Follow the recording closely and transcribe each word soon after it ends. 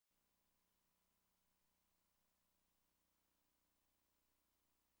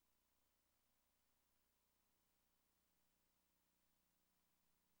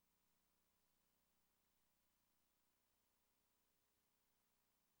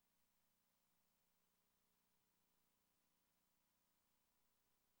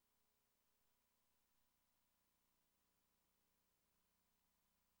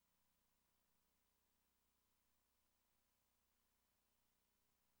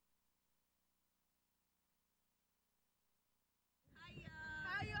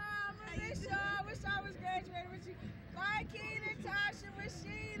Bye, Keena, Tasha,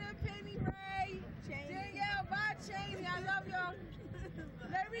 Rashida, Penny Ray, Danielle. Bye, Cheyney. I love y'all.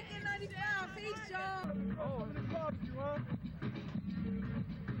 Lyric in 95. Peace, y'all. Oh, in the club, you huh?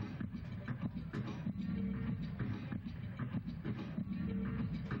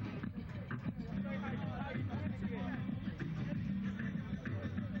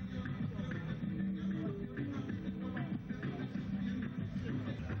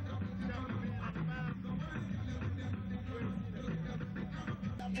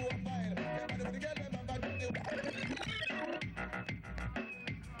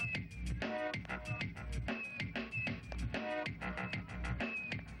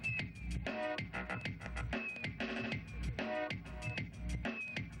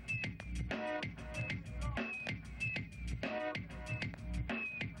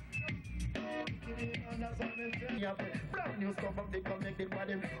 Brand new stuff of the come make the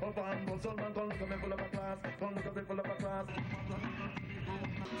body up and go. So man, come look at me full of a class. Come look at me full of a class.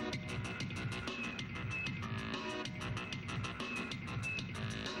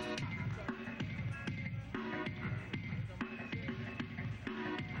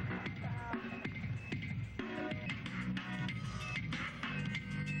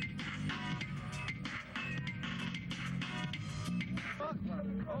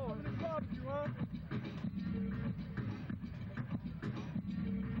 Oh, in the club, you huh?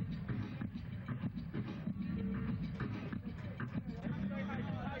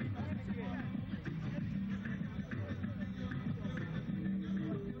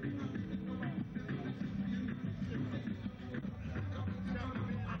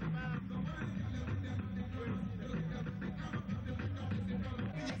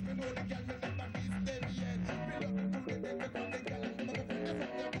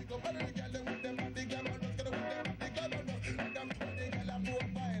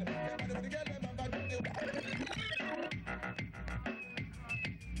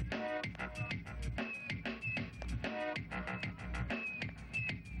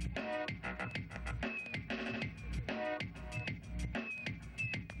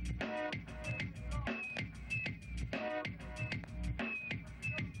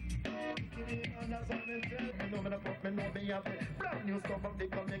 Brand new stuff of the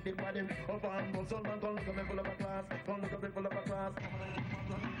come make the body up and go. So man, come look at me full of a class. Come look at me full of a class.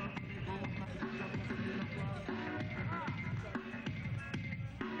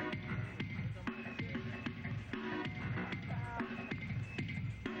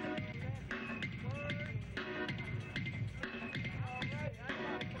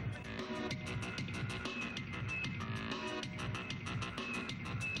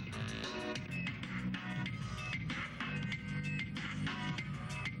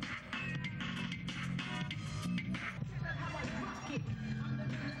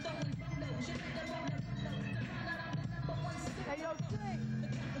 Hey, yo,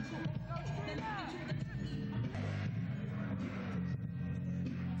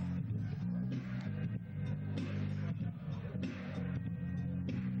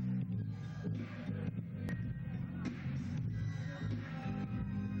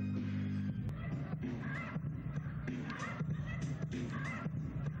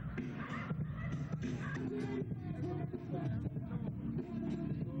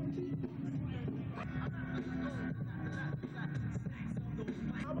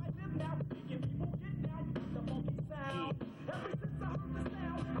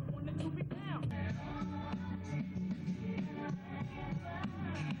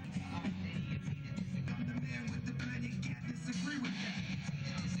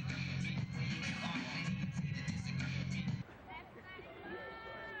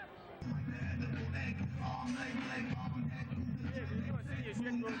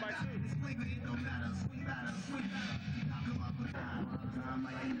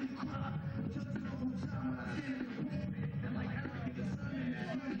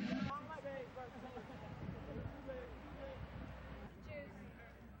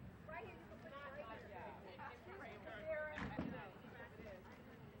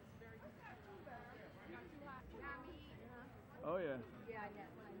 Oh yeah. Yeah, I know.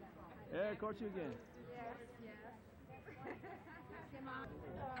 Yeah, I caught you again. Yes, yes.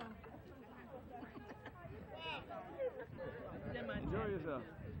 Enjoy yourself.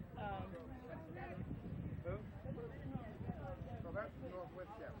 Who? Well, that's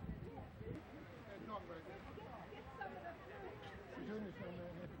Northwest Chef. Northwest. Junior's from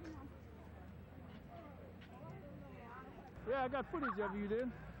there. Yeah, I got footage of you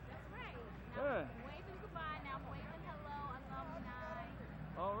then. That's right. Yeah. I'm waving goodbye, now I'm waving hello, alumni.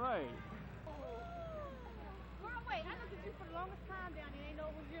 All right. Girl, wait, I looked at you for the longest time down there, ain't know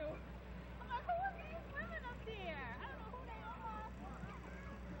it was you. I'm like, who are these women up there? I don't know who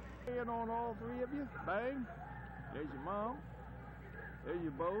on all three of you. Bang. There's your mom. There's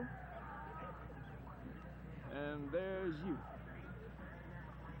your beau. And there's you.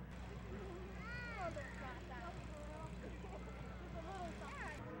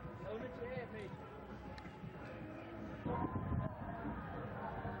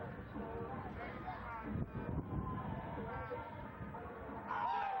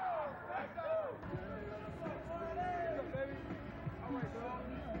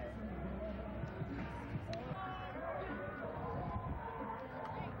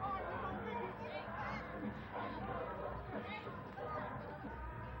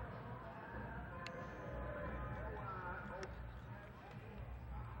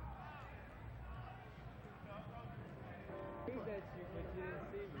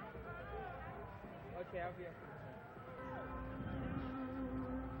 Okay, I'll be up.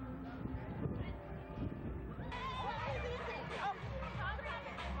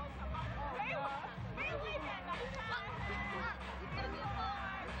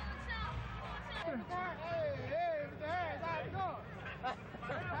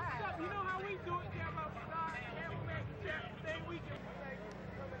 You know how we do it,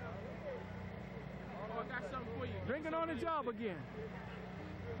 I got something for you. Drinking on the job again.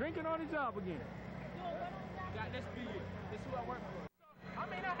 Drinking on the job again. Let's be it. This is who I work for. I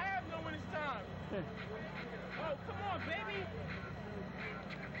mean, I have no when it's time. Oh, come on, baby.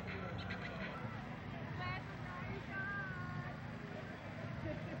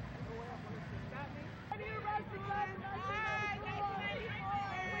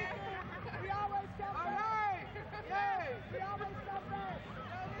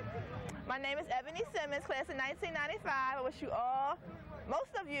 My name is Ebony Simmons, class of 1995. I wish you all, most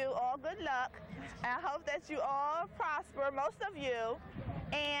of you, all good luck. And I hope that you all prosper, most of you.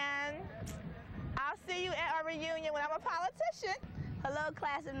 And I'll see you at our reunion when I'm a politician. Hello,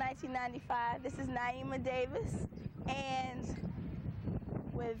 class of 1995. This is Naima Davis. And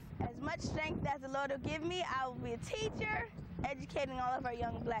with as much strength as the Lord will give me, I will be a teacher, educating all of our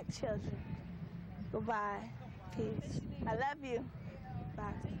young black children. Goodbye. Peace. I love you.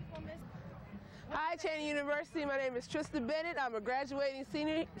 Bye. Hi, Cheyney University. My name is Trista Bennett. I'm a graduating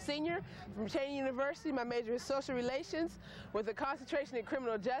senior from Cheyney University. My major is social relations with a concentration in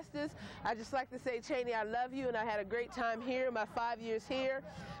criminal justice. I just like to say, Cheyney, I love you, and I had a great time here, my 5 years here.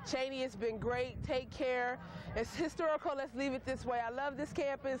 Cheyney, it's been great. Take care. It's historical. Let's leave it this way. I love this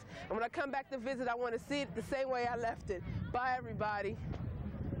campus, and when I come back to visit, I want to see it the same way I left it. Bye, everybody.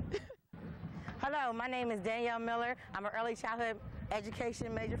 Hello, my name is Danielle Miller. I'm an early childhood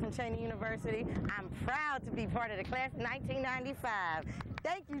education major from Cheyney University. I'm proud to be part of the class of 1995.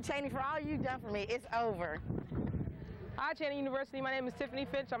 Thank you, Cheyney, for all you've done for me. It's over. Hi, Cheyney University. My name is Tiffany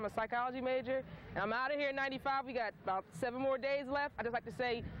Finch. I'm a psychology major, and I'm out of here in 95. We got about 7 more days left. I just like to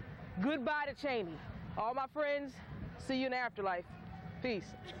say goodbye to Cheyney. All my friends, see you in the afterlife.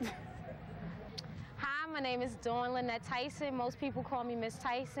 Peace. Hi, my name is Dawn Lynette Tyson. Most people call me Miss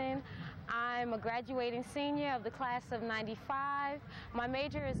Tyson. I'm a graduating senior of the class of 95. My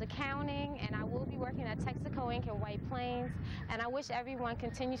major is accounting, and I will be working at Texaco Inc. in White Plains, and I wish everyone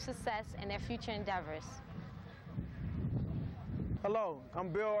continued success in their future endeavors. Hello, I'm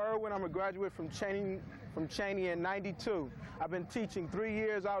Bill Irwin. I'm a graduate from Cheyney in 92. I've been teaching 3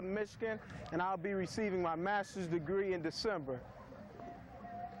 years out in Michigan, and I'll be receiving my master's degree in December.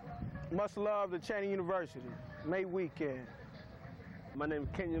 Much love to Cheyney University. May weekend. My name is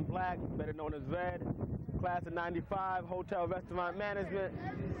Kenyon Black, better known as Red, class of 95, hotel restaurant management.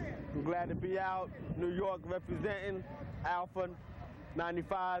 I'm glad to be out, New York representing, Alpha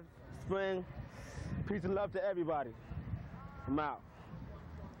 95, spring. Peace and love to everybody. I'm out.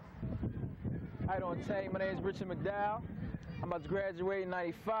 How you doing, Tay? My name is Richard McDowell. I'm about to graduate in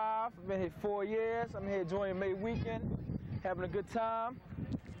 95. I've been here 4 years. I'm here enjoying May weekend, having a good time.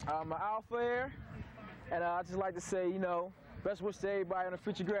 I'm an Alpha here, and I'd just like to say, you know, best wish to everybody and the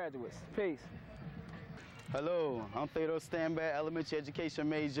future graduates. Peace. Hello, I'm Theodore Stanback, elementary education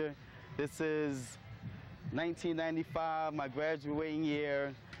major. This is 1995, my graduating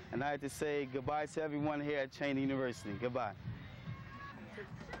year, and I have to say goodbye to everyone here at Cheyney University. Goodbye.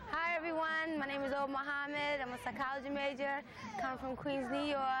 Hi everyone, my name is Old Mohammed. I'm a psychology major, come from Queens, New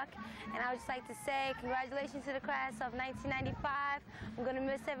York, and I would just like to say congratulations to the class of 1995. I'm going to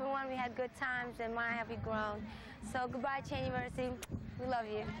miss everyone. We had good times, and my have we grown. So goodbye, Cheyney University. We love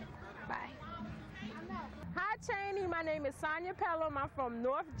you. Bye. Hi, Cheyney. My name is Sonia Pelham. I'm from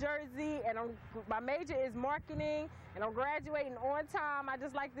North Jersey, and my major is marketing, and I'm graduating on time. I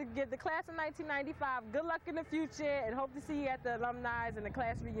just like to give the class of 1995 good luck in the future, and hope to see you at the alumni and the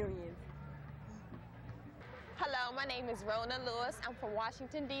class reunions. Hello, my name is Rona Lewis. I'm from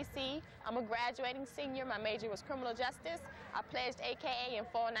Washington, D.C. I'm a graduating senior. My major was criminal justice. I pledged AKA in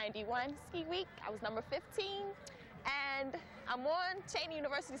Fall 91 ski week. I was number 15. And I'm on Cheyney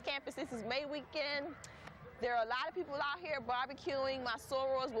University's campus. This is May weekend. There are a lot of people out here barbecuing. My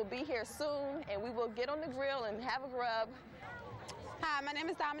sorors will be here soon, and we will get on the grill and have a grub. Hi, my name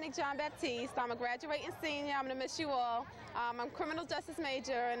is Dominique John Baptiste. I'm a graduating senior. I'm going to miss you all. I'm a criminal justice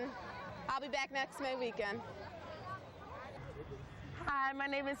major, and I'll be back next May weekend. Hi, my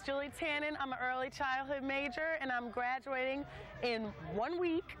name is Julie Tannen. I'm an early childhood major, and I'm graduating in 1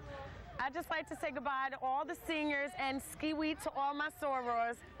 week. I'd just like to say goodbye to all the seniors and ski week to all my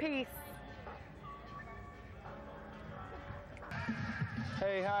sorors. Peace.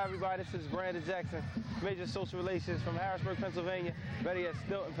 Hey, hi everybody, this is Brandon Jackson, Major Social Relations from Harrisburg, Pennsylvania, better yet,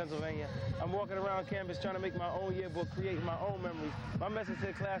 Stilton, Pennsylvania. I'm walking around campus trying to make my own yearbook, creating my own memories. My message to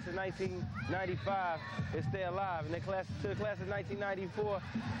the class of 1995 is stay alive, and to the class of 1994,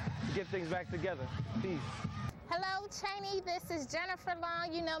 to get things back together. Peace. Hello, Cheyney. This is Jennifer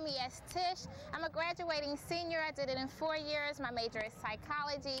Long. You know me as Tish. I'm a graduating senior. I did it in 4 years. My major is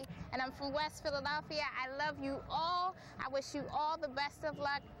psychology, and I'm from West Philadelphia. I love you all. I wish you all the best of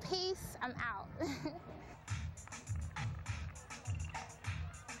luck. Peace. I'm out.